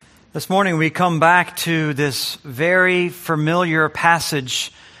This morning we come back to this very familiar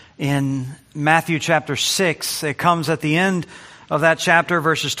passage in Matthew chapter 6. It comes at the end of that chapter,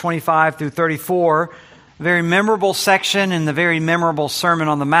 verses 25 through 34. A very memorable section in the very memorable Sermon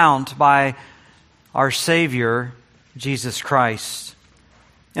on the Mount by our Savior, Jesus Christ.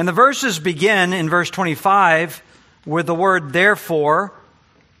 And the verses begin in verse 25 with the word therefore,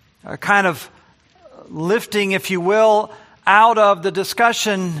 kind of lifting, if you will, out of the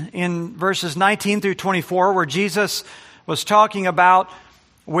discussion in verses 19 through 24 where Jesus was talking about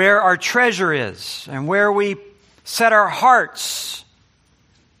where our treasure is and where we set our hearts.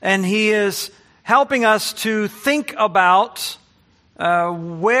 And He is helping us to think about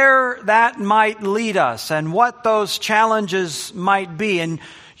where that might lead us and what those challenges might be. And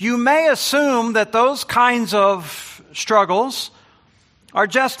you may assume that those kinds of struggles are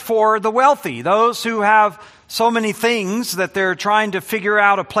just for the wealthy, those who have so many things that they're trying to figure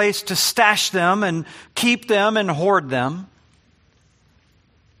out a place to stash them and keep them and hoard them.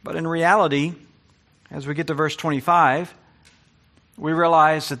 But in reality, as we get to verse 25, we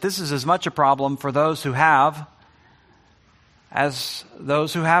realize that this is as much a problem for those who have as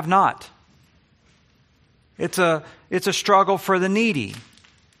those who have not. It's a struggle for the needy.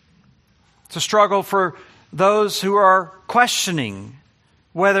 It's a struggle for those who are questioning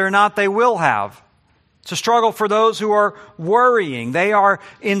whether or not they will have. It's a struggle for those who are worrying. They are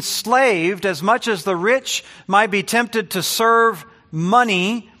enslaved as much as the rich might be tempted to serve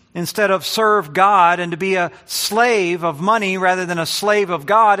money instead of serve God and to be a slave of money rather than a slave of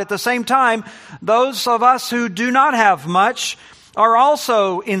God. At the same time, those of us who do not have much are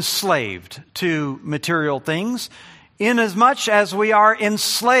also enslaved to material things inasmuch as we are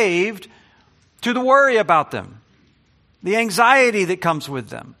enslaved to the worry about them, the anxiety that comes with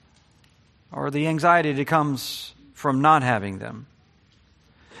them, or the anxiety that comes from not having them.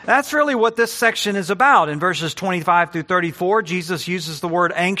 That's really what this section is about. In verses 25 through 34, Jesus uses the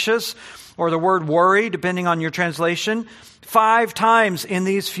word anxious or the word worry, depending on your translation, 5 times in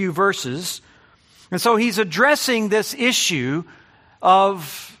these few verses. And so He's addressing this issue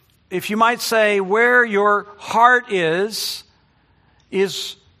of, if you might say, where your heart is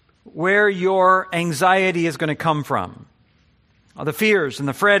where your anxiety is going to come from. The fears and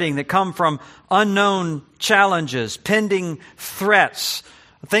the fretting that come from unknown challenges, pending threats,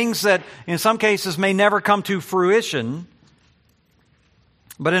 things that in some cases may never come to fruition.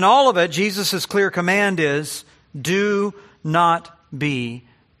 But in all of it, Jesus' clear command is, do not be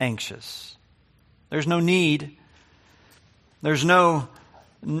anxious. There's no need. There's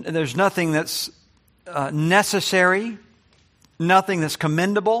nothing that's necessary, nothing that's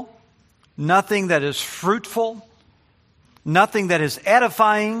commendable, nothing that is fruitful, nothing that is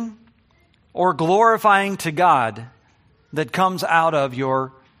edifying or glorifying to God that comes out of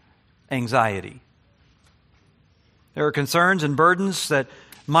your anxiety. There are concerns and burdens that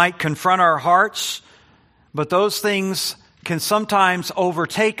might confront our hearts, but those things can sometimes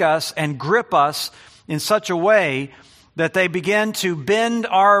overtake us and grip us in such a way that they begin to bend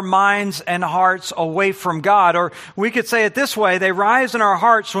our minds and hearts away from God. Or we could say it this way, they rise in our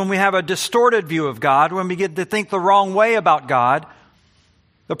hearts when we have a distorted view of God, when we get to think the wrong way about God.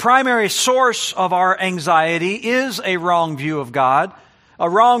 The primary source of our anxiety is a wrong view of God, a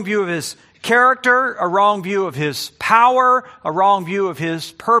wrong view of His character, a wrong view of His power, a wrong view of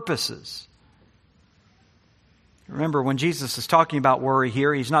His purposes. Remember, when Jesus is talking about worry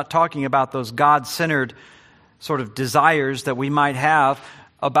here, He's not talking about those God-centered sort of desires that we might have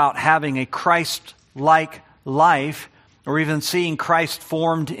about having a Christ-like life or even seeing Christ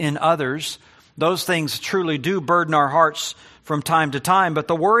formed in others. Those things truly do burden our hearts from time to time. But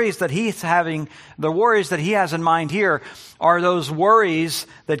the worries that He has in mind here are those worries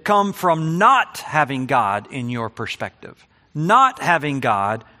that come from not having God in your perspective, not having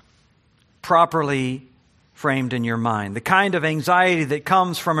God properly framed in your mind. The kind of anxiety that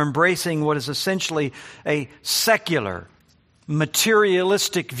comes from embracing what is essentially a secular,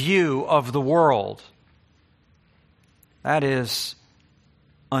 materialistic view of the world. That is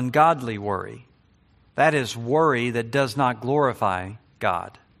ungodly worry. That is worry that does not glorify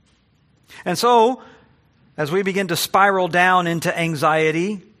God. And so, as we begin to spiral down into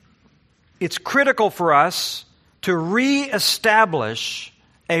anxiety, it's critical for us to reestablish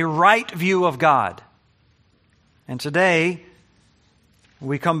a right view of God. And today,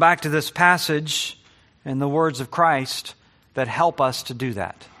 we come back to this passage and the words of Christ that help us to do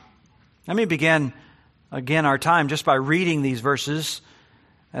that. Let me begin again our time just by reading these verses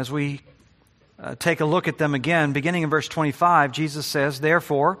as we take a look at them again. Beginning in verse 25, Jesus says,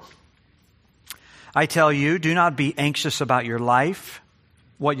 "Therefore, I tell you, do not be anxious about your life,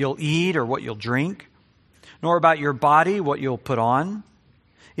 what you'll eat or what you'll drink, nor about your body, what you'll put on.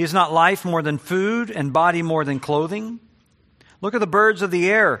 Is not life more than food, and body more than clothing? Look at the birds of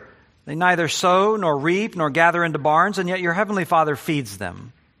the air. They neither sow, nor reap, nor gather into barns, and yet your heavenly Father feeds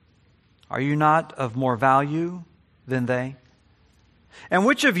them. Are you not of more value than they? And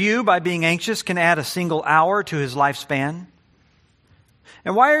which of you, by being anxious, can add a single hour to his lifespan?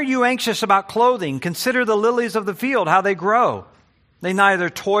 And why are you anxious about clothing? Consider the lilies of the field, how they grow. They neither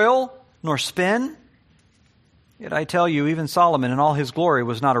toil nor spin. Yet I tell you, even Solomon in all his glory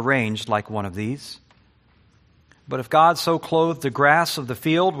was not arranged like one of these. But if God so clothed the grass of the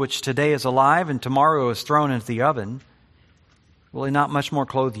field, which today is alive and tomorrow is thrown into the oven, will he not much more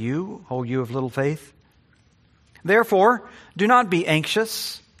clothe you, O you of little faith? Therefore, do not be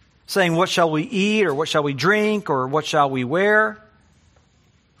anxious, saying, what shall we eat, or what shall we drink, or what shall we wear?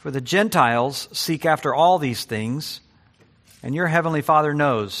 For the Gentiles seek after all these things, and your heavenly Father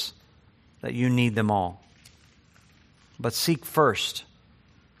knows that you need them all. But seek first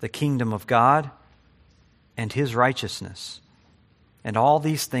the kingdom of God and his righteousness, and all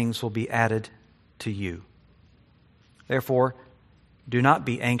these things will be added to you. Therefore, do not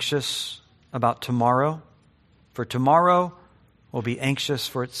be anxious about tomorrow, for tomorrow will be anxious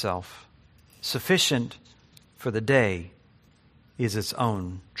for itself. Sufficient for the day is its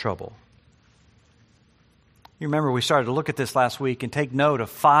own trouble. You remember we started to look at this last week and take note of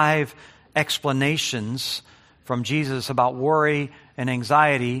 5 explanations from Jesus about worry and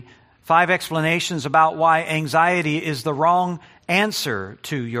anxiety. 5 explanations about why anxiety is the wrong answer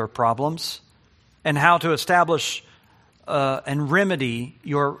to your problems, and how to establish and remedy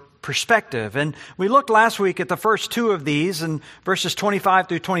your perspective. And we looked last week at the first 2 of these, in verses 25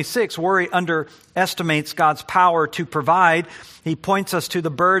 through 26. Worry underestimates God's power to provide. He points us to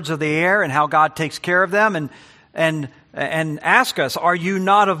the birds of the air and how God takes care of them, and ask us, are you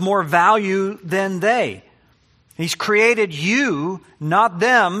not of more value than they? He's created you, not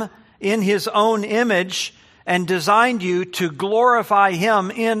them, in his own image, and designed you to glorify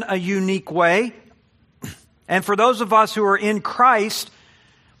him in a unique way. And for those of us who are in Christ,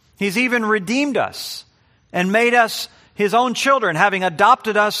 he's even redeemed us and made us his own children, having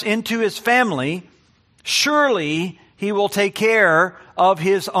adopted us into his family. Surely he will take care of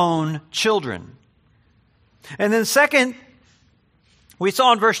his own children. And then second, we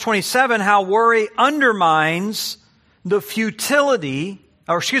saw in verse 27 how worry underestimates the futility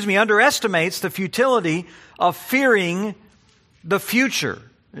of fearing the future.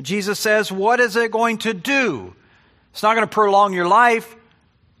 Jesus says, what is it going to do? It's not going to prolong your life.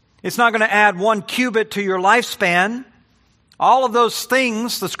 It's not going to add 1 cubit to your lifespan. All of those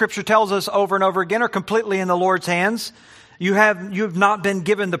things, the Scripture tells us over and over again, are completely in the Lord's hands. You have not been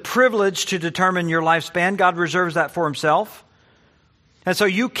given the privilege to determine your lifespan. God reserves that for himself. And so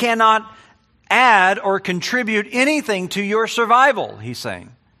you cannot add or contribute anything to your survival, he's saying.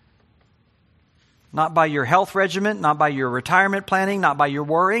 Not by your health regimen, not by your retirement planning, not by your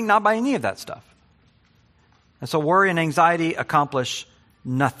worrying, not by any of that stuff. And so worry and anxiety accomplish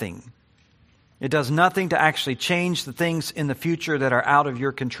nothing. It does nothing to actually change the things in the future that are out of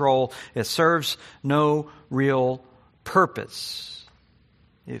your control. It serves no real purpose.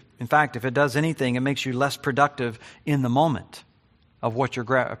 In fact, if it does anything, it makes you less productive in the moment of what you're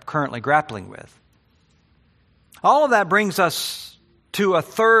currently grappling with. All of that brings us to a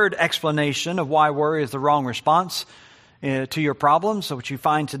third explanation of why worry is the wrong response to your problems, which you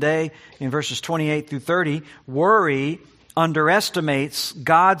find today in verses 28 through 30. Worry underestimates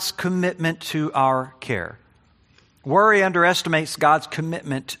God's commitment to our care. Worry underestimates God's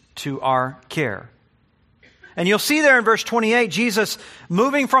commitment to our care. And you'll see there in verse 28, Jesus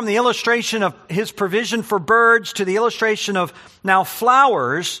moving from the illustration of his provision for birds to the illustration of now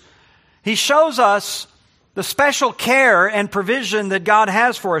flowers. He shows us the special care and provision that God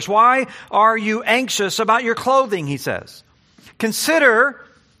has for us. Why are you anxious about your clothing, he says. Consider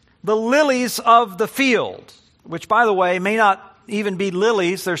the lilies of the field, which, by the way, may not even be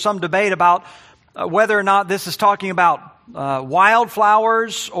lilies. There's some debate about whether or not this is talking about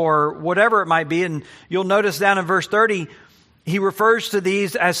wildflowers or whatever it might be. And you'll notice down in verse 30, he refers to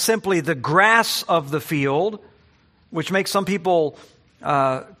these as simply the grass of the field, which makes some people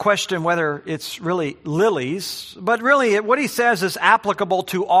question whether it's really lilies. But really, what he says is applicable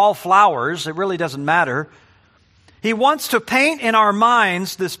to all flowers. It really doesn't matter. He wants to paint in our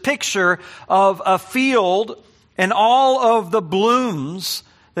minds this picture of a field and all of the blooms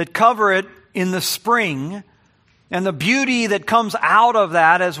that cover it in the spring, and the beauty that comes out of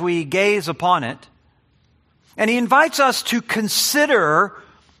that as we gaze upon it. And he invites us to consider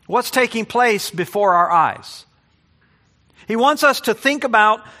what's taking place before our eyes. he wants us to think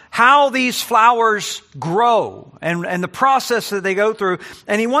about how these flowers grow and the process that they go through.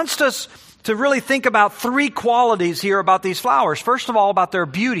 And he wants us to really think about three qualities here about these flowers. First of all, about their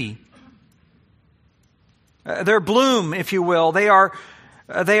beauty. Their bloom, if you will. They are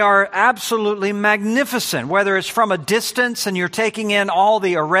absolutely magnificent, whether it's from a distance and you're taking in all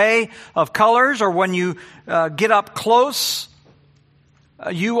the array of colors, or when you get up close,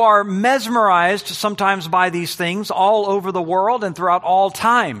 you are mesmerized sometimes by these things all over the world and throughout all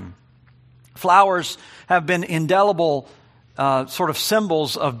time. Flowers have been indelible sort of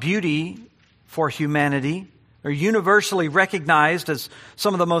symbols of beauty for humanity. They're universally recognized as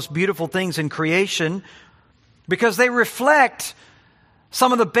some of the most beautiful things in creation because they reflect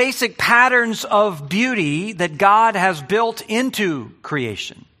some of the basic patterns of beauty that God has built into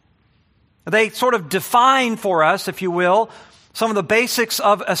creation. They sort of define for us, if you will, some of the basics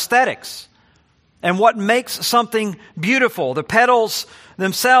of aesthetics and what makes something beautiful. The petals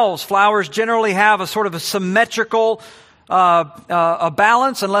themselves, flowers generally have a sort of a symmetrical a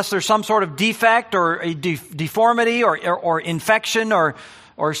balance, unless there's some sort of defect or a deformity or infection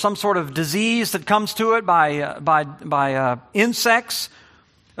or some sort of disease that comes to it by insects.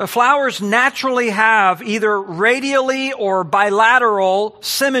 Flowers naturally have either radially or bilateral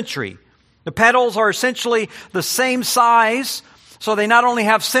symmetry. The petals are essentially the same size, so they not only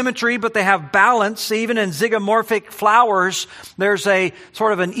have symmetry, but they have balance. Even in zygomorphic flowers, there's a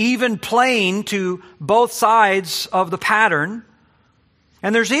sort of an even plane to both sides of the pattern.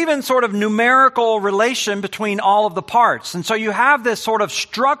 And there's even sort of numerical relation between all of the parts. And so you have this sort of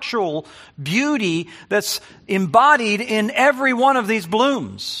structural beauty that's embodied in every one of these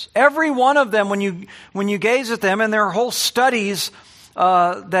blooms. Every one of them, when you gaze at them, and there are whole studies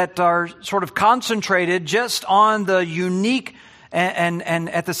that are sort of concentrated just on the unique and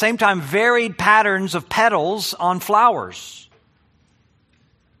at the same time varied patterns of petals on flowers.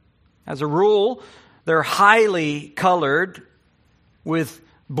 As a rule, they're highly colored with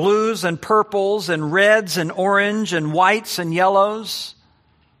blues and purples and reds and orange and whites and yellows,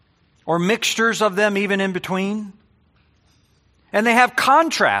 or mixtures of them even in between. And they have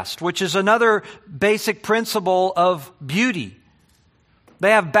contrast, which is another basic principle of beauty.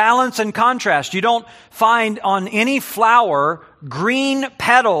 They have balance and contrast. You don't find on any flower green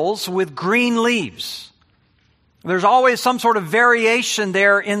petals with green leaves. There's always some sort of variation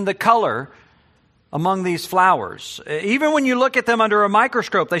there in the color among these flowers. Even when you look at them under a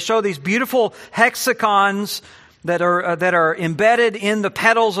microscope, they show these beautiful hexagons that are embedded in the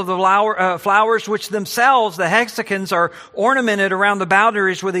petals of the flowers, which themselves, the hexagons, are ornamented around the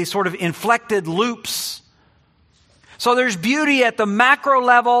boundaries with these sort of inflected loops. So there's beauty at the macro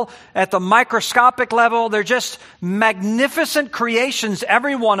level, at the microscopic level. They're just magnificent creations,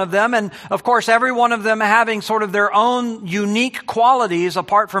 every one of them. And of course, every one of them having sort of their own unique qualities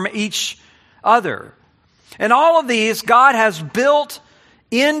apart from each other. And all of these, God has built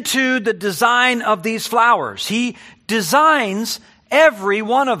into the design of these flowers. He designs every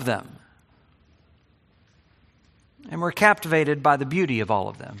one of them. And we're captivated by the beauty of all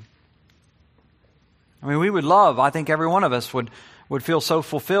of them. I mean, we would love, I think every one of us would feel so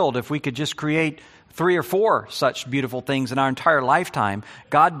fulfilled if we could just create 3 or 4 such beautiful things in our entire lifetime.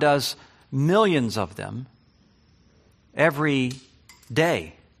 God does millions of them every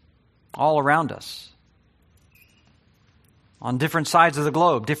day, all around us, on different sides of the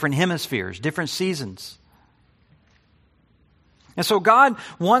globe, different hemispheres, different seasons. And so God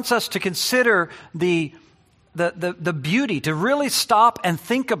wants us to consider the beauty, to really stop and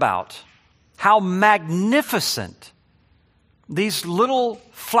think about how magnificent these little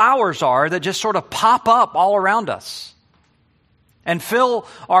flowers are that just sort of pop up all around us and fill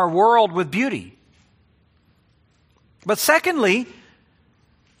our world with beauty. But secondly,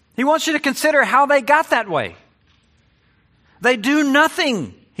 He wants you to consider how they got that way. They do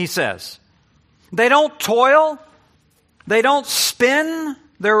nothing, He says. They don't toil. They don't spin.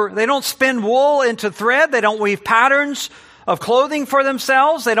 They don't spin wool into thread. They don't weave patterns of clothing for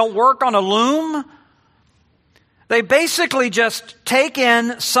themselves. They don't work on a loom. They basically just take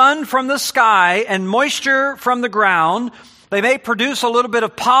in sun from the sky and moisture from the ground. They may produce a little bit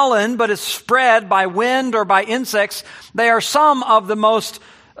of pollen, but it's spread by wind or by insects. They are some of the most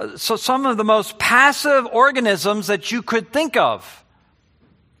passive organisms that you could think of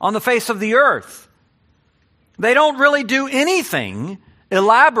on the face of the earth. They don't really do anything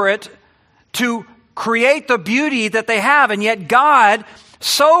elaborate to create the beauty that they have, and yet God,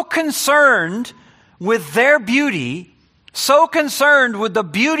 so concerned with their beauty, so concerned with the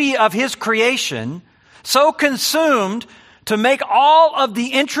beauty of His creation, so consumed to make all of the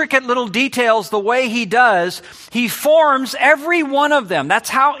intricate little details the way he does, he forms every one of them. That's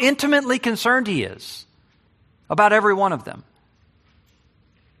how intimately concerned he is about every one of them.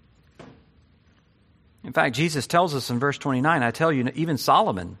 In fact, Jesus tells us in verse 29, I tell you, even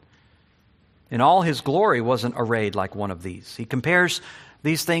Solomon, in all his glory, wasn't arrayed like one of these. He compares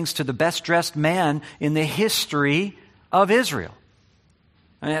these things to the best dressed man in the history of Israel.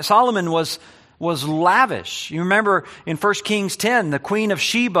 And Solomon was lavish. You remember in 1 Kings 10, the queen of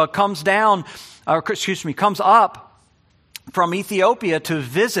Sheba comes up from Ethiopia to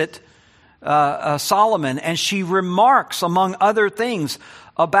visit Solomon, and she remarks, among other things,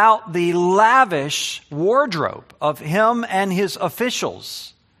 about the lavish wardrobe of him and his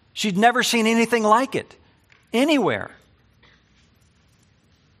officials. She'd never seen anything like it anywhere.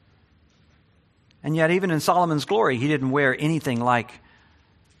 And yet, even in Solomon's glory, he didn't wear anything like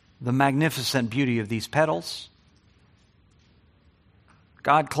the magnificent beauty of these petals.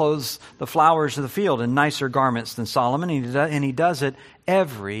 God clothes the flowers of the field in nicer garments than Solomon, and he does it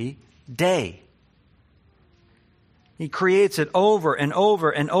every day. He creates it over and over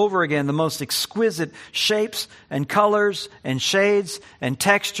and over again, the most exquisite shapes and colors and shades and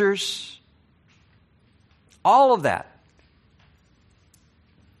textures. All of that.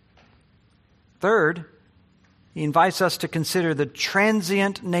 Third, he invites us to consider the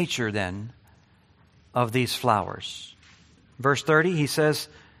transient nature then of these flowers. Verse 30, he says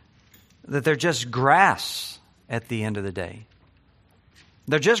that they're just grass at the end of the day.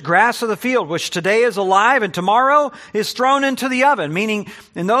 They're just grass of the field, which today is alive and tomorrow is thrown into the oven. Meaning,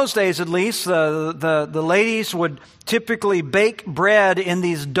 in those days at least, the ladies would typically bake bread in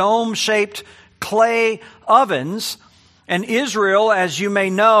these dome-shaped clay ovens. And Israel, as you may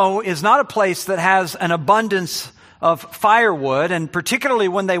know, is not a place that has an abundance of firewood. And particularly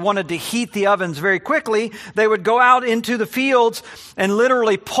when they wanted to heat the ovens very quickly, they would go out into the fields and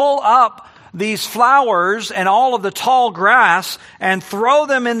literally pull up these flowers and all of the tall grass and throw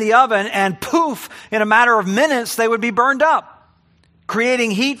them in the oven, and poof, in a matter of minutes, they would be burned up,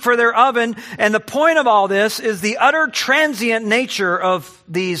 creating heat for their oven. And the point of all this is the utter transient nature of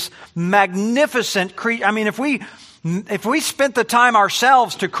these magnificent creatures. I mean, if we spent the time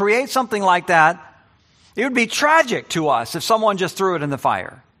ourselves to create something like that, it would be tragic to us if someone just threw it in the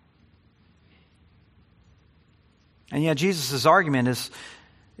fire. And yet Jesus' argument is,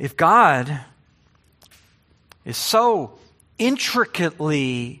 if God is so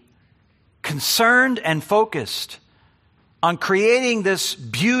intricately concerned and focused on creating this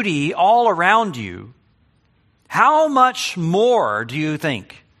beauty all around you, how much more do you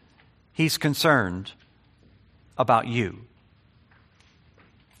think He's concerned about you?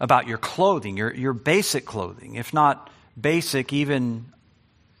 About your clothing, your basic clothing, if not basic, even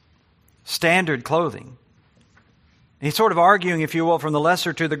standard clothing. He's sort of arguing, if you will, from the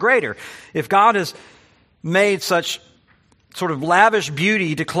lesser to the greater. If God has made such sort of lavish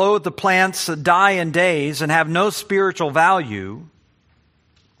beauty to clothe the plants that die in days and have no spiritual value,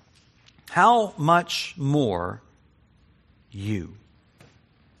 how much more you?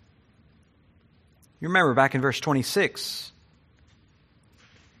 You remember back in verse 26,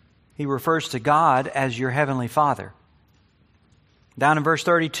 he refers to God as your heavenly Father. Down in verse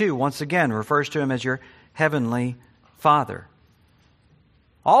 32, once again, refers to Him as your heavenly Father.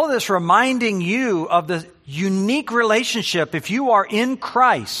 All of this reminding you of the unique relationship, if you are in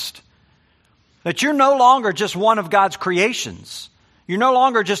Christ, that you're no longer just one of God's creations. You're no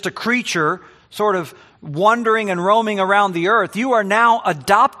longer just a creature sort of wandering and roaming around the earth. You are now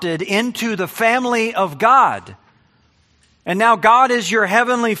adopted into the family of God. And now God is your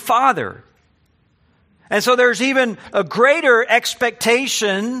heavenly Father. And so there's even a greater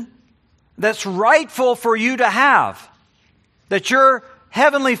expectation that's rightful for you to have, that your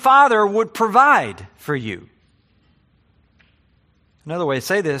heavenly Father would provide for you. Another way to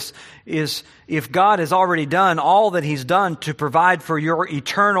say this is, if God has already done all that He's done to provide for your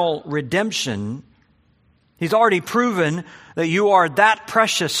eternal redemption, He's already proven that you are that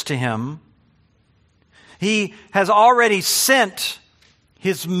precious to Him. He has already sent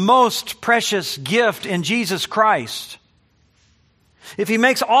His most precious gift in Jesus Christ. If He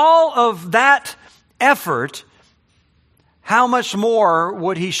makes all of that effort, how much more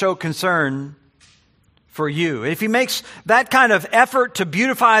would He show concern for you? If He makes that kind of effort to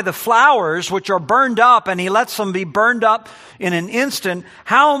beautify the flowers which are burned up, and He lets them be burned up in an instant,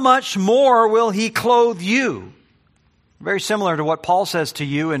 how much more will He clothe you? Very similar to what Paul says to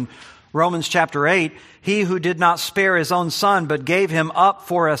you in Romans chapter 8, He who did not spare His own Son, but gave Him up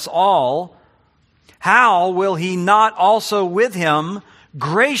for us all, how will He not also with Him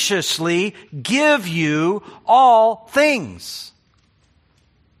graciously give you all things.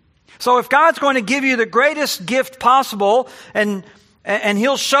 So if God's going to give you the greatest gift possible, and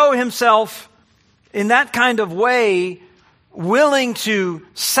He'll show Himself in that kind of way, willing to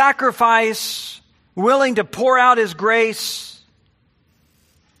sacrifice, willing to pour out His grace,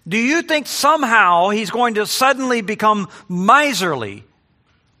 do you think somehow He's going to suddenly become miserly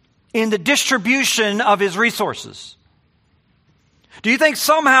in the distribution of His resources? Do you think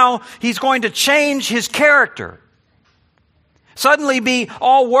somehow He's going to change His character? Suddenly be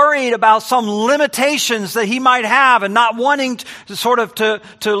all worried about some limitations that He might have and not wanting to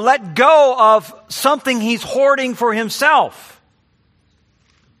let go of something He's hoarding for Himself?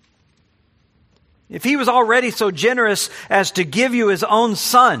 If He was already so generous as to give you His own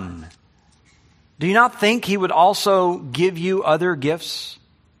Son, do you not think He would also give you other gifts?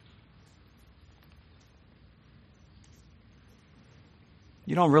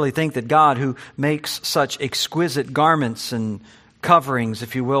 You don't really think that God, who makes such exquisite garments and coverings,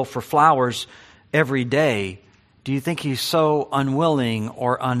 if you will, for flowers every day, do you think He's so unwilling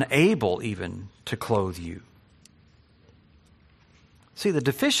or unable even to clothe you? See, the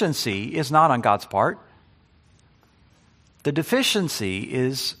deficiency is not on God's part. The deficiency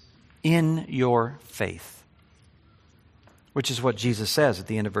is in your faith, which is what Jesus says at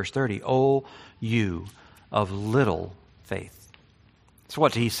the end of verse 30. "O you of little faith." It's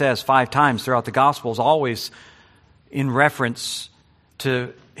what He says 5 times throughout the Gospels, always in reference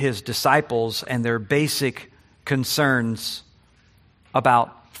to His disciples and their basic concerns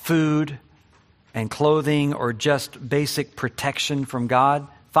about food and clothing or just basic protection from God.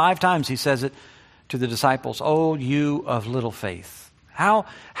 5 times He says it to the disciples. "Oh, you of little faith." How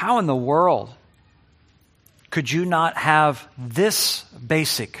in the world could you not have this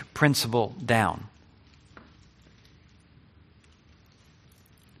basic principle down?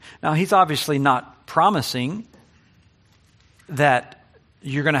 Now, He's obviously not promising that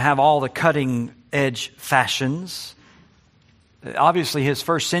you're going to have all the cutting edge fashions. Obviously, His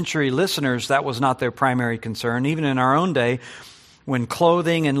first century listeners, that was not their primary concern. Even in our own day, when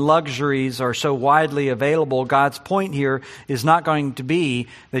clothing and luxuries are so widely available, God's point here is not going to be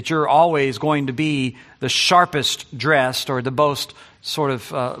that you're always going to be the sharpest dressed or the most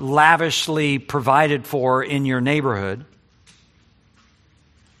lavishly provided for in your neighborhood.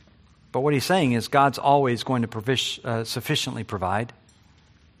 But what He's saying is God's always going to sufficiently provide.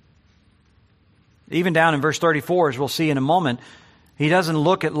 Even down in verse 34, as we'll see in a moment, He doesn't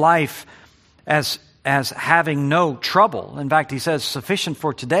look at life as having no trouble. In fact, He says sufficient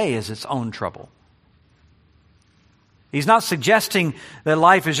for today is its own trouble. He's not suggesting that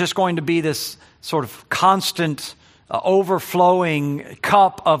life is just going to be this sort of constant, overflowing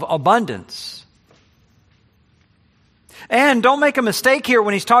cup of abundance. And don't make a mistake here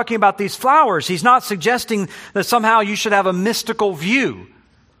when He's talking about these flowers. He's not suggesting that somehow you should have a mystical view.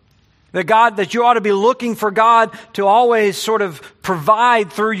 That you ought to be looking for God to always sort of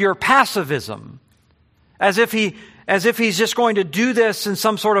provide through your passivism. As if He's just going to do this in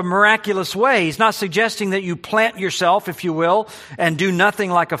some sort of miraculous way. He's not suggesting that you plant yourself, if you will, and do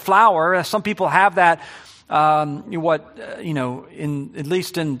nothing like a flower. Some people have that. At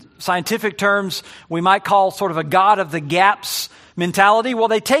least in scientific terms, we might call sort of a God of the gaps mentality. Well,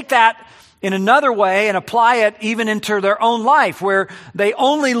 they take that in another way and apply it even into their own life, where they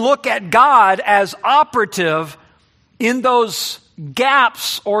only look at God as operative in those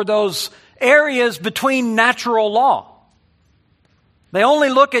gaps or those areas between natural law. They only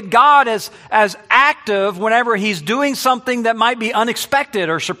look at God as active whenever He's doing something that might be unexpected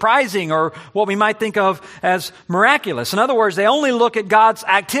or surprising or what we might think of as miraculous. In other words, they only look at God's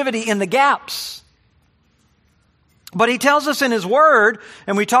activity in the gaps. But He tells us in His Word,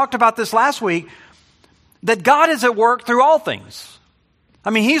 and we talked about this last week, that God is at work through all things. I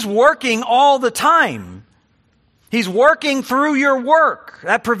mean, He's working all the time. He's working through your work.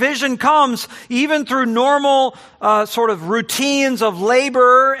 That provision comes even through normal sort of routines of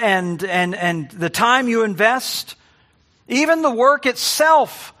labor and the time you invest. Even the work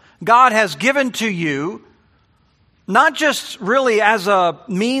itself, God has given to you, not just really as a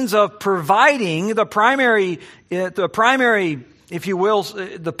means of providing the primary, if you will,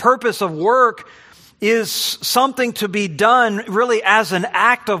 the purpose of work is something to be done really as an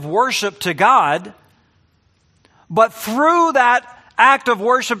act of worship to God. But through that act of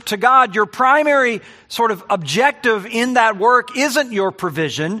worship to God, your primary sort of objective in that work isn't your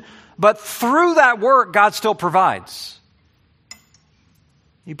provision, but through that work, God still provides.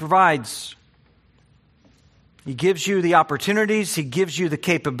 He provides. He gives you the opportunities. He gives you the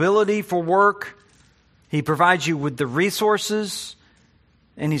capability for work. He provides you with the resources.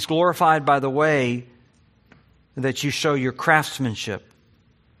 And He's glorified by the way that you show your craftsmanship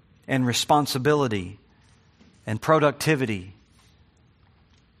and responsibility and productivity.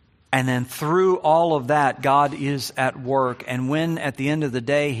 And then through all of that, God is at work. And when at the end of the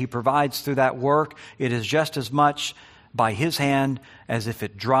day He provides through that work, it is just as much by His hand as if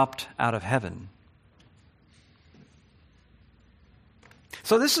it dropped out of heaven.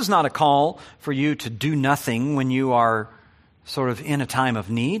 So this is not a call for you to do nothing when you are sort of in a time of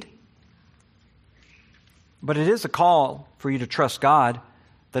need. But it is a call for you to trust God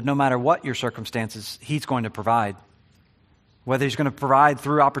that no matter what your circumstances, He's going to provide. Whether He's going to provide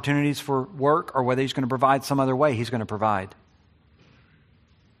through opportunities for work or whether He's going to provide some other way, He's going to provide.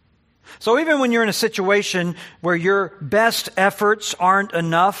 So even when you're in a situation where your best efforts aren't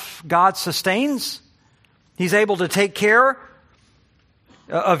enough, God sustains. He's able to take care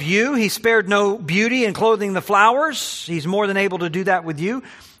of you. He spared no beauty in clothing the flowers. He's more than able to do that with you.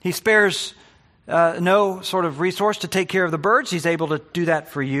 He spares no sort of resource to take care of the birds. He's able to do that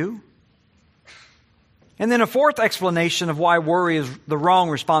for you. And then a fourth explanation of why worry is the wrong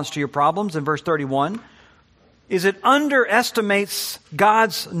response to your problems in verse 31 is it underestimates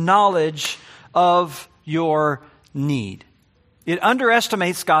God's knowledge of your need. It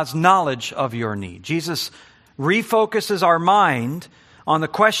underestimates God's knowledge of your need. Jesus refocuses our mind on the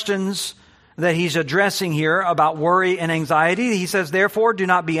questions that He's addressing here about worry and anxiety. He says, therefore, do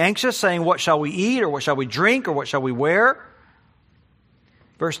not be anxious, saying, what shall we eat, or what shall we drink, or what shall we wear?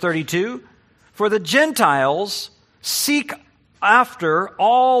 Verse 32, for the Gentiles seek after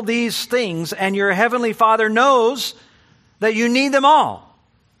all these things, and your heavenly Father knows that you need them all.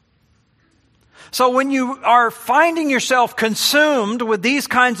 So when you are finding yourself consumed with these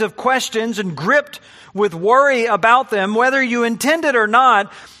kinds of questions and gripped with worry about them, whether you intend it or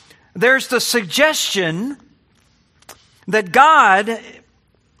not, there's the suggestion that God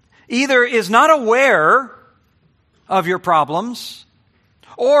either is not aware of your problems,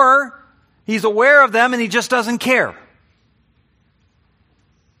 or He's aware of them and He just doesn't care.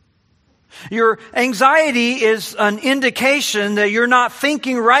 Your anxiety is an indication that you're not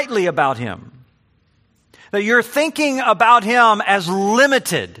thinking rightly about Him. That you're thinking about Him as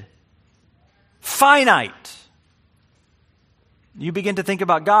limited, finite. You begin to think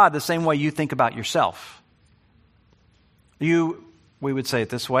about God the same way you think about yourself. We would say it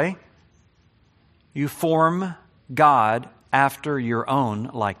this way, you form God after your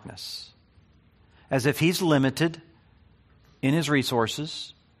own likeness. As if He's limited in His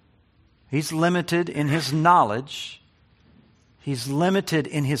resources, He's limited in His knowledge, He's limited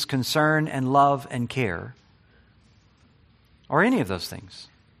in His concern and love and care, or any of those things.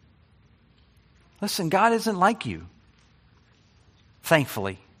 Listen, God isn't like you.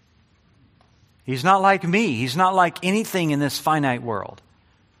 Thankfully. He's not like me. He's not like anything in this finite world.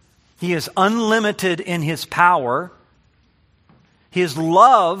 He is unlimited in His power. His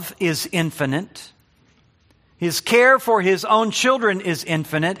love is infinite. His care for His own children is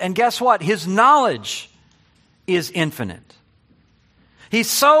infinite. And guess what? His knowledge is infinite. He's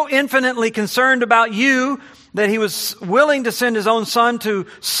so infinitely concerned about you that He was willing to send His own Son to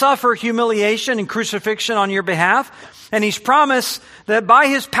suffer humiliation and crucifixion on your behalf. And He's promised that by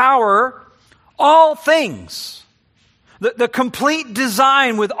His power, all things, the complete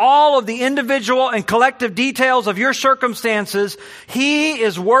design with all of the individual and collective details of your circumstances, He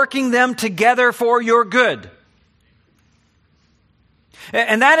is working them together for your good.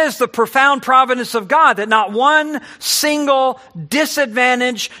 And that is the profound providence of God, that not one single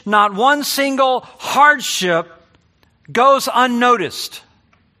disadvantage, not one single hardship goes unnoticed.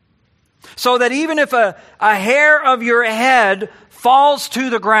 So that even if a hair of your head falls to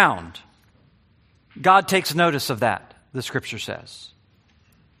the ground, God takes notice of that, the Scripture says.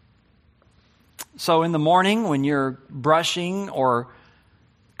 So in the morning when you're brushing or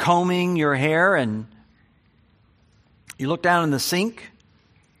combing your hair and you look down in the sink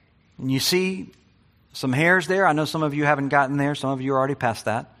and you see some hairs there. I know some of you haven't gotten there. Some of you are already past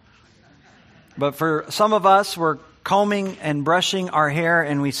that. But for some of us, we're combing and brushing our hair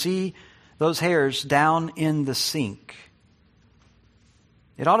and we see those hairs down in the sink.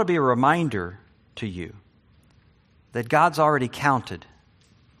 It ought to be a reminder to you that God's already counted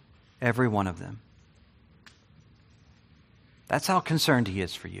every one of them. That's how concerned He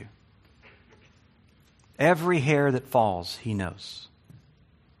is for you. Every hair that falls, He knows.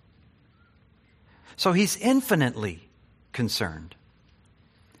 So He's infinitely concerned.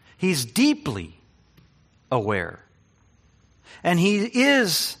 He's deeply aware. And He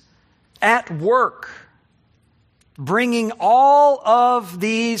is at work bringing all of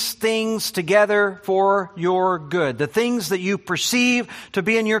these things together for your good. The things that you perceive to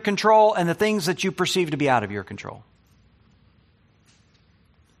be in your control and the things that you perceive to be out of your control.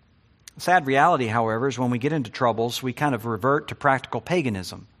 The sad reality, however, is when we get into troubles, we kind of revert to practical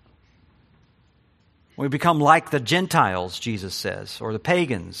paganism. We become like the Gentiles, Jesus says, or the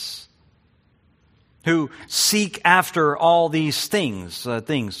pagans, who seek after all these things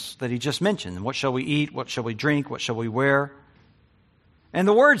that he just mentioned. What shall we eat? What shall we drink? What shall we wear? And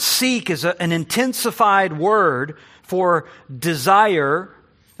the word seek is an intensified word for desire.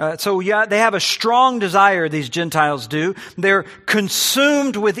 They have a strong desire, these Gentiles do. They're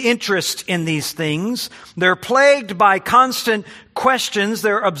consumed with interest in these things. They're plagued by constant questions.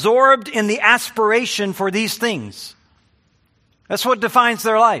 They're absorbed in the aspiration for these things. That's what defines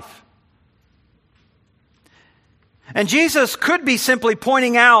their life. And Jesus could be simply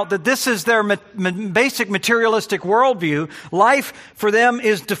pointing out that this is their basic materialistic worldview. Life for them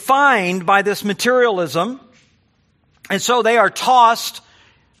is defined by this materialism. And so they are tossed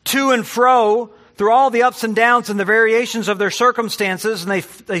to and fro through all the ups and downs and the variations of their circumstances. And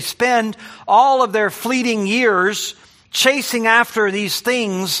they spend all of their fleeting years chasing after these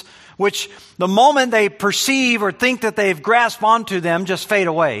things, which the moment they perceive or think that they've grasped onto them just fade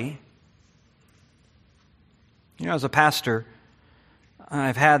away. You know, as a pastor,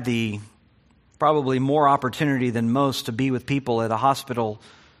 I've had probably more opportunity than most to be with people at a hospital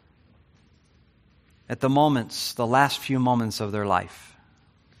at the last few moments of their life.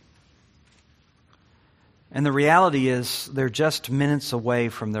 And the reality is they're just minutes away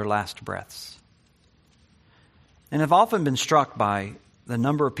from their last breaths. And I've often been struck by the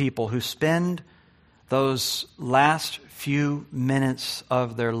number of people who spend those last few minutes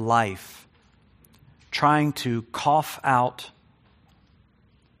of their life trying to cough out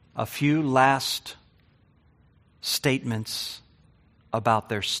a few last statements about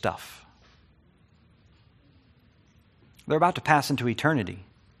their stuff. They're about to pass into eternity.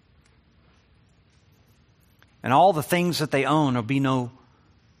 And all the things that they own will be no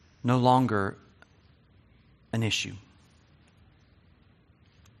longer an issue.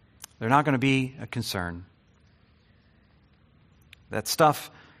 They're not going to be a concern. That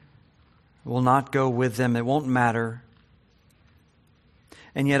stuff will not go with them. It won't matter.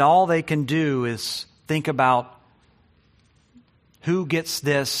 And yet all they can do is think about who gets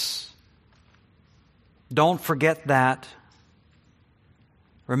this. Don't forget that.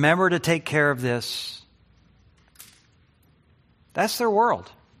 Remember to take care of this. That's their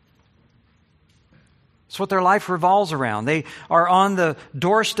world. It's what their life revolves around. They are on the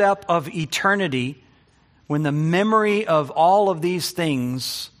doorstep of eternity when the memory of all of these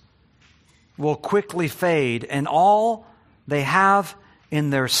things will quickly fade, and all they have in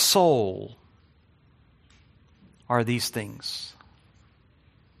their soul are these things,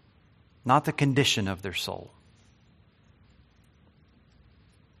 not the condition of their soul.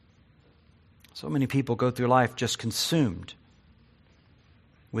 So many people go through life just consumed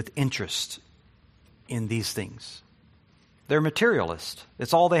with interest in these things. They're materialist.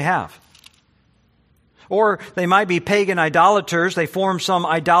 It's all they have. Or they might be pagan idolaters. They form some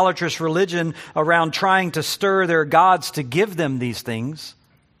idolatrous religion around trying to stir their gods to give them these things.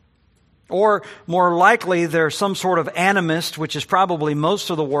 Or more likely, they're some sort of animist, which is probably most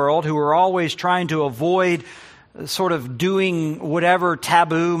of the world, who are always trying to avoid sort of doing whatever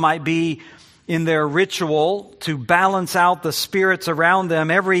taboo might be in their ritual to balance out the spirits around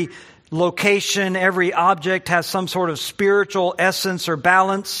them. Every location, every object has some sort of spiritual essence or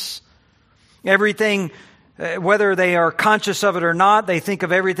balance. Everything, whether they are conscious of it or not, they think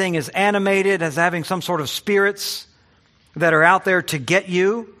of everything as animated, as having some sort of spirits that are out there to get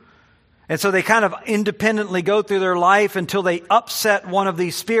you. And so they kind of independently go through their life until they upset one of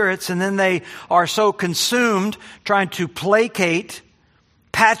these spirits, and then they are so consumed trying to placate,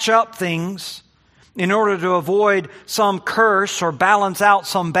 patch up things in order to avoid some curse or balance out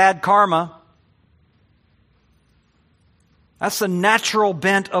some bad karma. That's the natural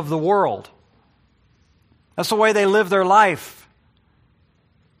bent of the world. That's the way they live their life.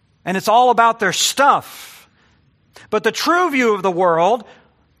 And it's all about their stuff. But the true view of the world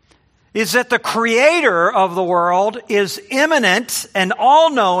is that the creator of the world is immanent and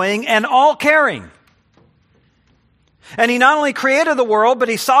all-knowing and all-caring. And he not only created the world, but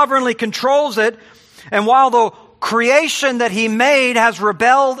he sovereignly controls it. And while the creation that he made has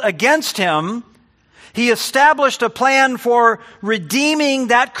rebelled against him, he established a plan for redeeming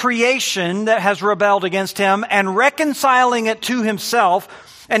that creation that has rebelled against him and reconciling it to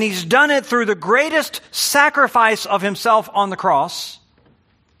himself. And he's done it through the greatest sacrifice of himself on the cross.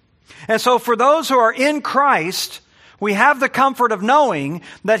 And so for those who are in Christ, We have the comfort of knowing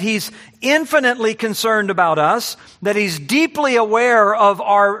that He's infinitely concerned about us, that He's deeply aware of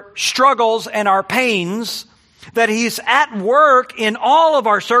our struggles and our pains, that He's at work in all of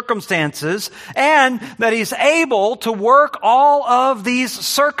our circumstances, and that He's able to work all of these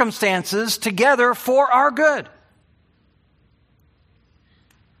circumstances together for our good.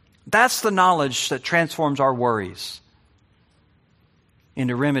 That's the knowledge that transforms our worries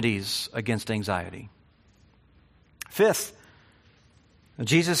into remedies against anxiety. Fifth,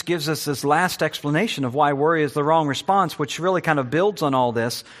 Jesus gives us this last explanation of why worry is the wrong response, which really kind of builds on all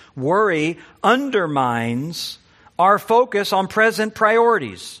this. Worry undermines our focus on present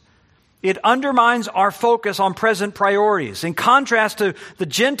priorities. It undermines our focus on present priorities. In contrast to the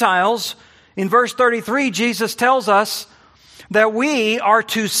Gentiles, in verse 33, Jesus tells us that we are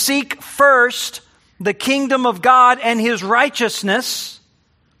to seek first the kingdom of God and His righteousness,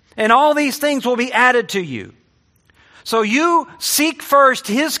 and all these things will be added to you. So you seek first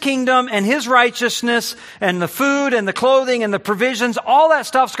His kingdom and His righteousness, and the food and the clothing and the provisions, all that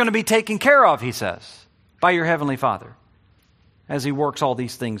stuff's going to be taken care of, He says, by your Heavenly Father, as He works all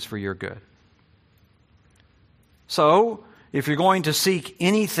these things for your good. So, if you're going to seek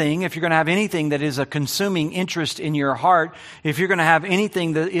anything, if you're going to have anything that is a consuming interest in your heart, if you're going to have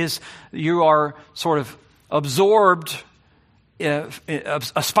anything that is, you are sort of absorbed,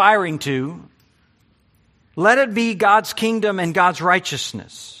 aspiring to, let it be God's kingdom and God's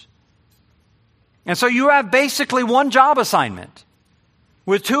righteousness. And so you have basically one job assignment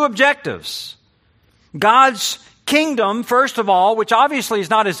with two objectives. God's kingdom, first of all, which obviously is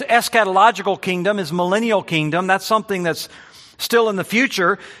not His eschatological kingdom, His millennial kingdom. That's something that's still in the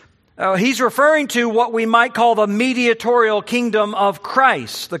future. He's referring to what we might call the mediatorial kingdom of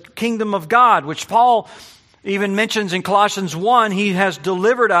Christ, the kingdom of God, which Paul even mentions in Colossians 1. He has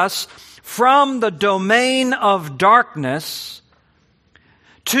delivered us from the domain of darkness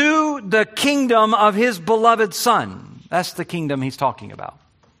to the kingdom of His beloved Son. That's the kingdom he's talking about.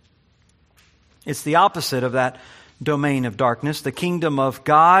 It's the opposite of that domain of darkness. The kingdom of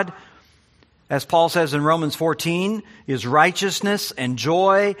God, as Paul says in Romans 14, is righteousness and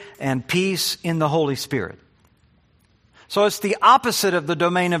joy and peace in the Holy Spirit. So it's the opposite of the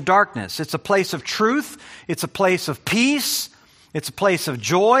domain of darkness. It's a place of truth. It's a place of peace. It's a place of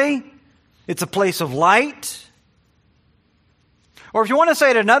joy. It's a place of light. Or if you want to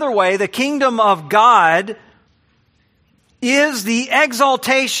say it another way, the kingdom of God is the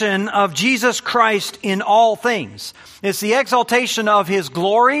exaltation of Jesus Christ in all things. It's the exaltation of His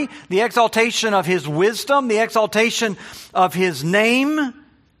glory, the exaltation of His wisdom, the exaltation of His name.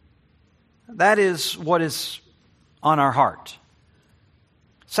 That is what is on our heart.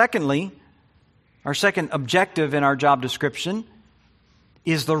 Secondly, our second objective in our job description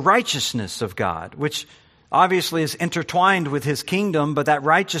is the righteousness of God, which obviously is intertwined with His kingdom, but that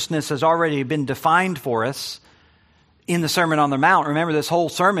righteousness has already been defined for us in the Sermon on the Mount. Remember, this whole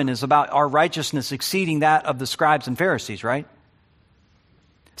sermon is about our righteousness exceeding that of the scribes and Pharisees, right?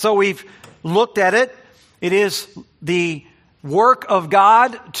 So we've looked at it. It is the work of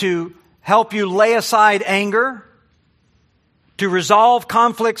God to help you lay aside anger, to resolve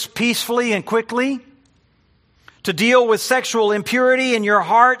conflicts peacefully and quickly, to deal with sexual impurity in your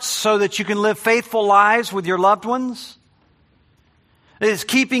hearts so that you can live faithful lives with your loved ones. It is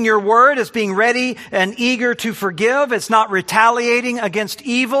keeping your word. It's being ready and eager to forgive. It's not retaliating against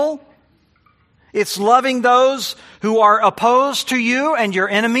evil. It's loving those who are opposed to you and your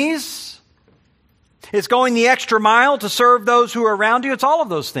enemies. It's going the extra mile to serve those who are around you. It's all of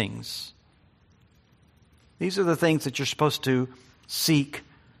those things. These are the things that you're supposed to seek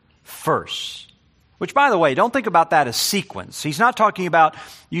first. Which, by the way, don't think about that as sequence. He's not talking about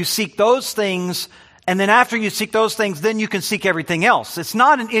you seek those things, and then after you seek those things, then you can seek everything else. It's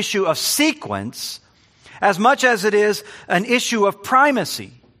not an issue of sequence as much as it is an issue of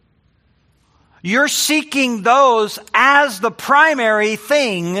primacy. You're seeking those as the primary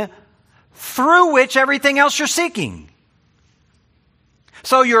thing through which everything else you're seeking.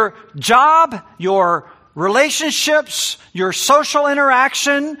 So your job, your relationships, your social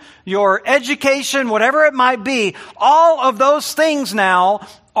interaction, your education, whatever it might be, all of those things now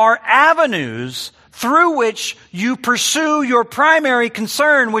are avenues through which you pursue your primary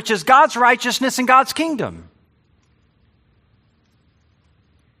concern, which is God's righteousness and God's kingdom.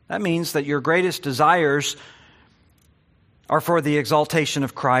 That means that your greatest desires are for the exaltation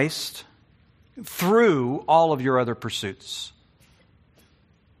of Christ through all of your other pursuits.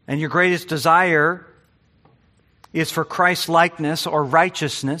 And your greatest desire is for Christ's likeness or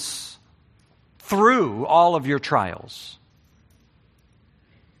righteousness through all of your trials.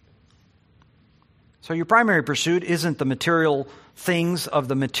 So your primary pursuit isn't the material things of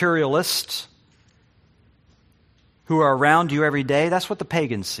the materialists who are around you every day. That's what the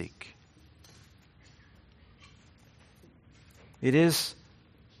pagans seek. It is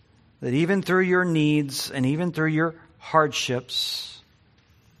that even through your needs and even through your hardships,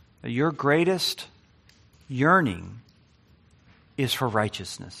 your greatest yearning is for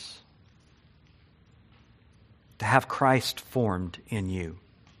righteousness. To have Christ formed in you.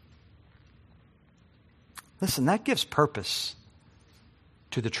 Listen, that gives purpose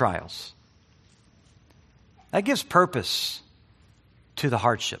to the trials. That gives purpose to the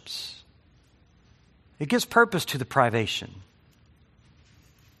hardships. It gives purpose to the privation.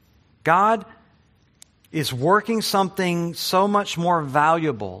 God is working something so much more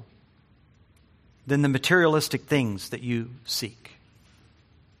valuable than the materialistic things that you seek.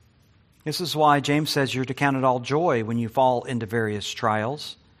 This is why James says you're to count it all joy when you fall into various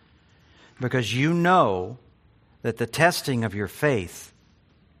trials, because you know that the testing of your faith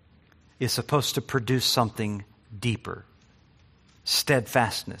is supposed to produce something deeper,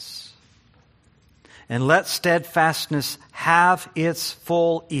 steadfastness. And let steadfastness have its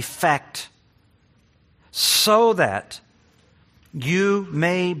full effect so that you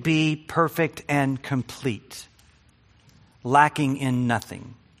may be perfect and complete, lacking in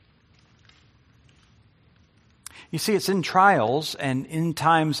nothing. You see, it's in trials and in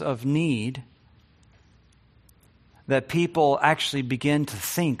times of need that people actually begin to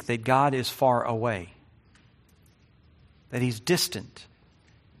think that God is far away, that He's distant,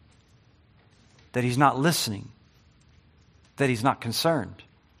 that He's not listening, that He's not concerned.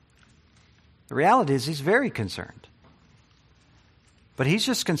 The reality is He's very concerned. But He's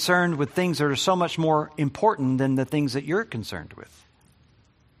just concerned with things that are so much more important than the things that you're concerned with.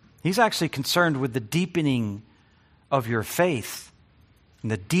 He's actually concerned with the deepening of your faith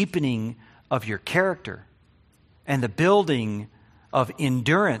and the deepening of your character and the building of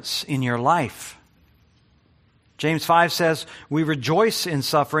endurance in your life. James 5 says, we rejoice in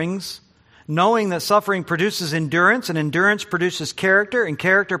sufferings, knowing that suffering produces endurance, and endurance produces character, and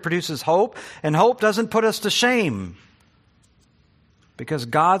character produces hope, and hope doesn't put us to shame, because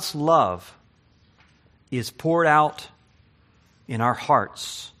God's love is poured out in our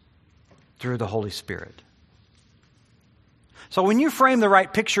hearts through the Holy Spirit. So when you frame the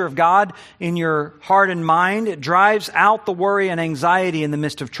right picture of God in your heart and mind, it drives out the worry and anxiety in the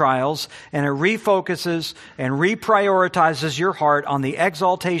midst of trials, and it refocuses and reprioritizes your heart on the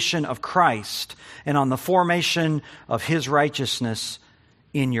exaltation of Christ and on the formation of His righteousness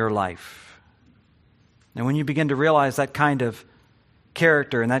in your life. And when you begin to realize that kind of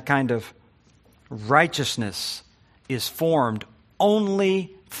character and that kind of righteousness is formed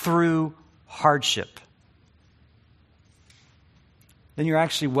only through hardship, then you're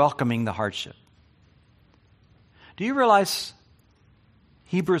actually welcoming the hardship. Do you realize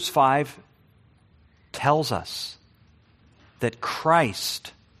Hebrews 5 tells us that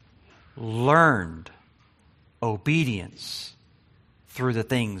Christ learned obedience through the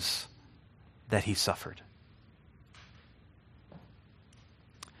things that He suffered?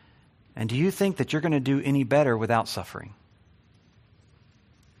 And do you think that you're going to do any better without suffering?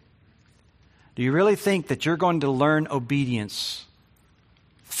 Do you really think that you're going to learn obedience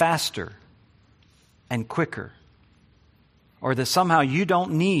faster and quicker? Or that somehow you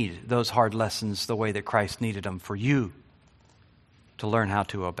don't need those hard lessons the way that Christ needed them for you to learn how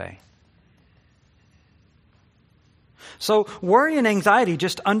to obey? So worry and anxiety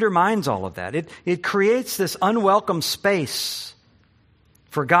just undermines all of that. It creates this unwelcome space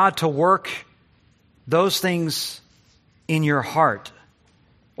for God to work those things in your heart.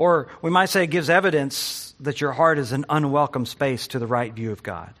 Or we might say it gives evidence that your heart is an unwelcome space to the right view of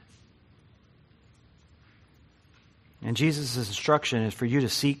God. And Jesus' instruction is for you to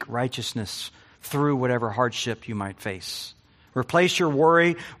seek righteousness through whatever hardship you might face. Replace your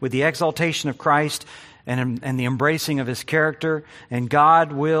worry with the exaltation of Christ and the embracing of His character, and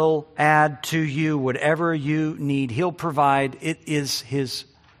God will add to you whatever you need. He'll provide. It is His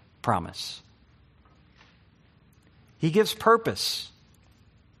promise. He gives purpose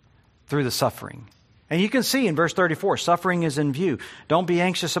through the suffering. And you can see in verse 34, suffering is in view. Don't be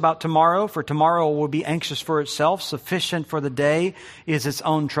anxious about tomorrow, for tomorrow will be anxious for itself. Sufficient for the day is its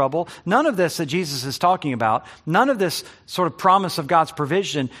own trouble. None of this that Jesus is talking about, none of this sort of promise of God's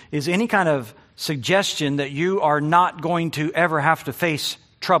provision is any kind of suggestion that you are not going to ever have to face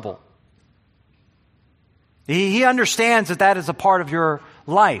trouble. He understands that that is a part of your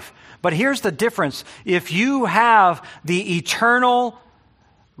life. But here's the difference. If you have the eternal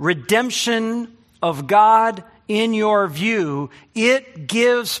redemption of God in your view, it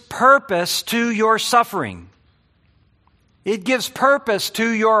gives purpose to your suffering. It gives purpose to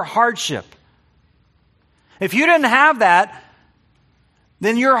your hardship. If you didn't have that,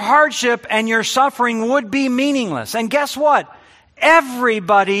 then your hardship and your suffering would be meaningless. And guess what?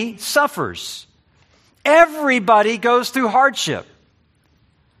 Everybody suffers. Everybody goes through hardship.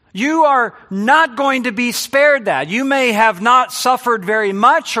 You are not going to be spared that. You may have not suffered very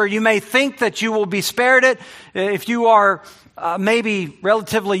much, or you may think that you will be spared it if you are maybe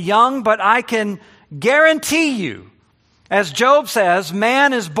relatively young, but I can guarantee you, as Job says,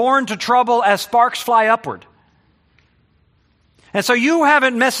 man is born to trouble as sparks fly upward. And so you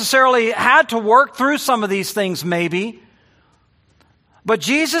haven't necessarily had to work through some of these things maybe, but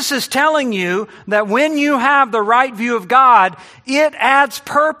Jesus is telling you that when you have the right view of God, it adds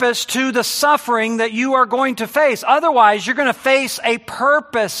purpose to the suffering that you are going to face. Otherwise, you're going to face a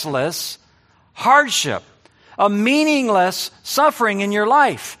purposeless hardship, a meaningless suffering in your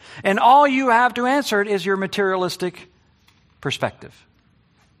life. And all you have to answer it is your materialistic perspective.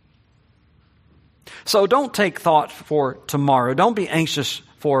 So don't take thought for tomorrow. Don't be anxious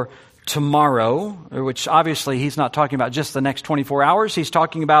for tomorrow, which obviously he's not talking about just the next 24 hours. He's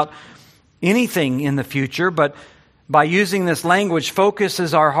talking about anything in the future, but by using this language,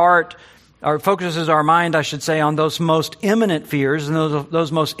 focuses our mind, I should say, on those most imminent fears and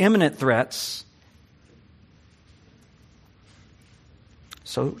those most imminent threats.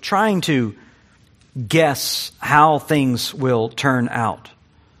 So trying to guess how things will turn out.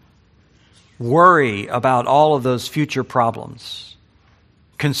 Worry about all of those future problems.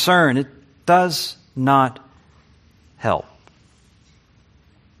 Concern, it does not help.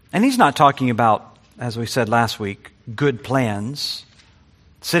 And he's not talking about, as we said last week, good plans.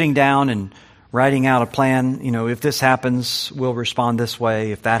 Sitting down and writing out a plan, if this happens, we'll respond this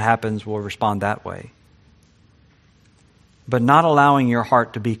way. If that happens, we'll respond that way. But not allowing your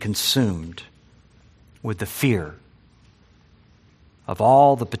heart to be consumed with the fear of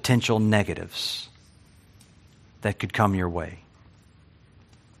all the potential negatives that could come your way.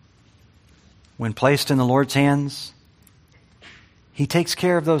 When placed in the Lord's hands, He takes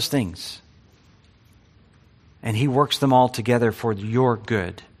care of those things. And He works them all together for your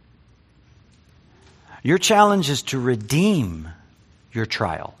good. Your challenge is to redeem your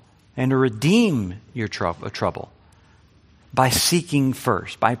trial and to redeem your trouble by seeking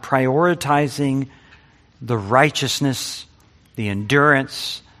first, by prioritizing the righteousness, the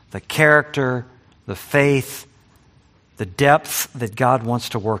endurance, the character, the faith, the depth that God wants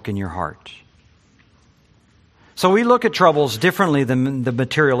to work in your heart. So we look at troubles differently than the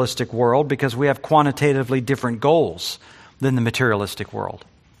materialistic world because we have quantitatively different goals than the materialistic world.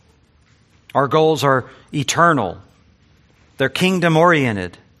 Our goals are eternal. They're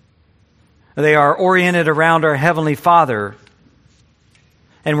kingdom-oriented. They are oriented around our Heavenly Father.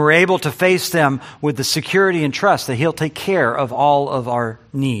 And we're able to face them with the security and trust that He'll take care of all of our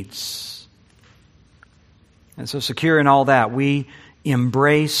needs. And so secure in all that, we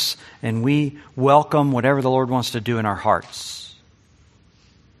embrace and we welcome whatever the Lord wants to do in our hearts.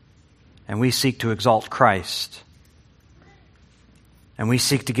 And we seek to exalt Christ. And we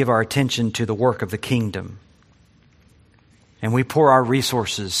seek to give our attention to the work of the kingdom. And we pour our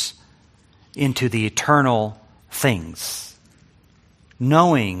resources into the eternal things,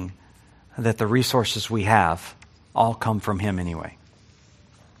 knowing that the resources we have all come from Him anyway.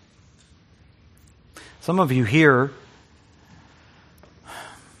 Some of you here,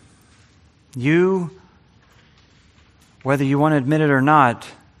 whether you want to admit it or not,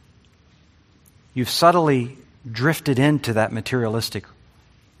 you've subtly drifted into that materialistic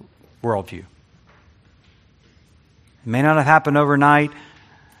worldview. It may not have happened overnight,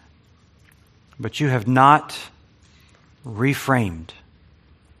 but you have not reframed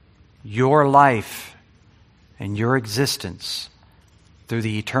your life and your existence through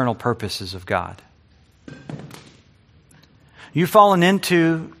the eternal purposes of God. You've fallen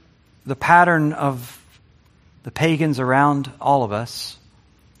into the pattern of the pagans around all of us,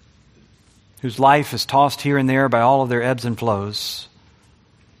 whose life is tossed here and there by all of their ebbs and flows,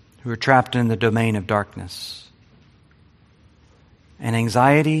 who are trapped in the domain of darkness. And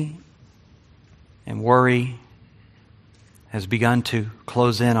anxiety and worry has begun to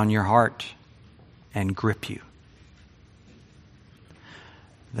close in on your heart and grip you.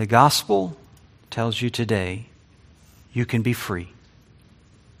 The gospel tells you today you can be free.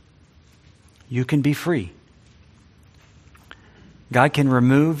 You can be free. God can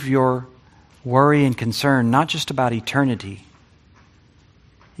remove your worry and concern, not just about eternity.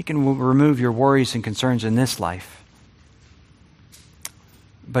 He can remove your worries and concerns in this life.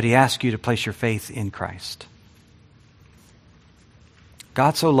 But He asks you to place your faith in Christ.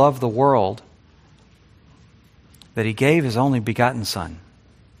 God so loved the world that he gave his only begotten Son,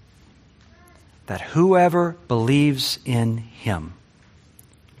 that whoever believes in him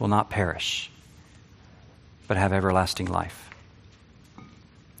will not perish, but have everlasting life.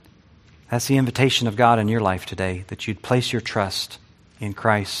 That's the invitation of God in your life today, that you'd place your trust in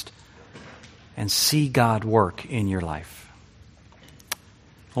Christ and see God work in your life.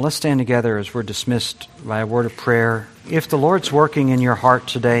 Well, let's stand together as we're dismissed by a word of prayer. If the Lord's working in your heart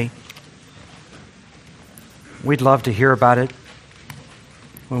today, we'd love to hear about it.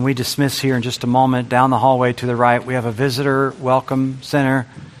 When we dismiss here in just a moment, down the hallway to the right, we have a visitor welcome center.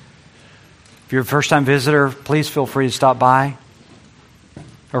 If you're a first-time visitor, please feel free to stop by.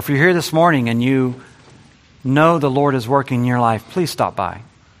 Or if you're here this morning and you know the Lord is working in your life, please stop by.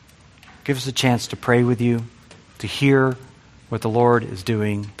 Give us a chance to pray with you, to hear what the Lord is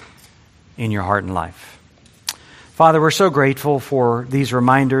doing in your heart and life. Father, we're so grateful for these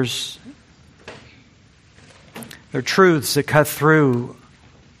reminders. They're truths that cut through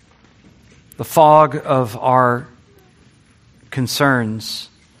the fog of our concerns,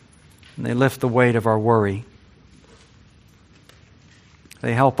 and they lift the weight of our worry.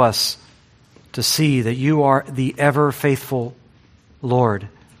 They help us to see that you are the ever faithful Lord,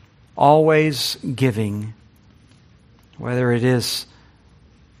 always giving, whether it is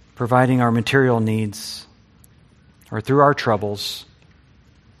providing our material needs or through our troubles,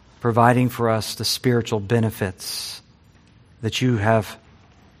 providing for us the spiritual benefits that you have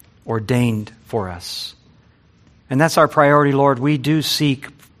ordained for us. And that's our priority, Lord. We do seek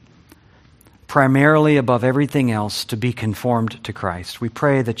primarily above everything else to be conformed to Christ. We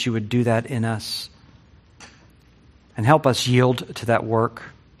pray that you would do that in us and help us yield to that work.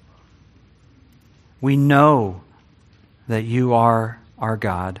 We know that you are our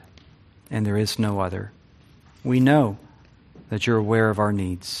God and there is no other. We know that you're aware of our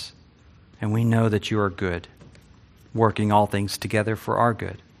needs, and we know that you are good, working all things together for our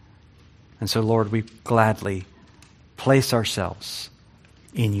good. And so, Lord, we gladly place ourselves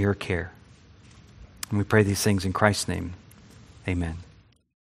in your care. And we pray these things in Christ's name. Amen.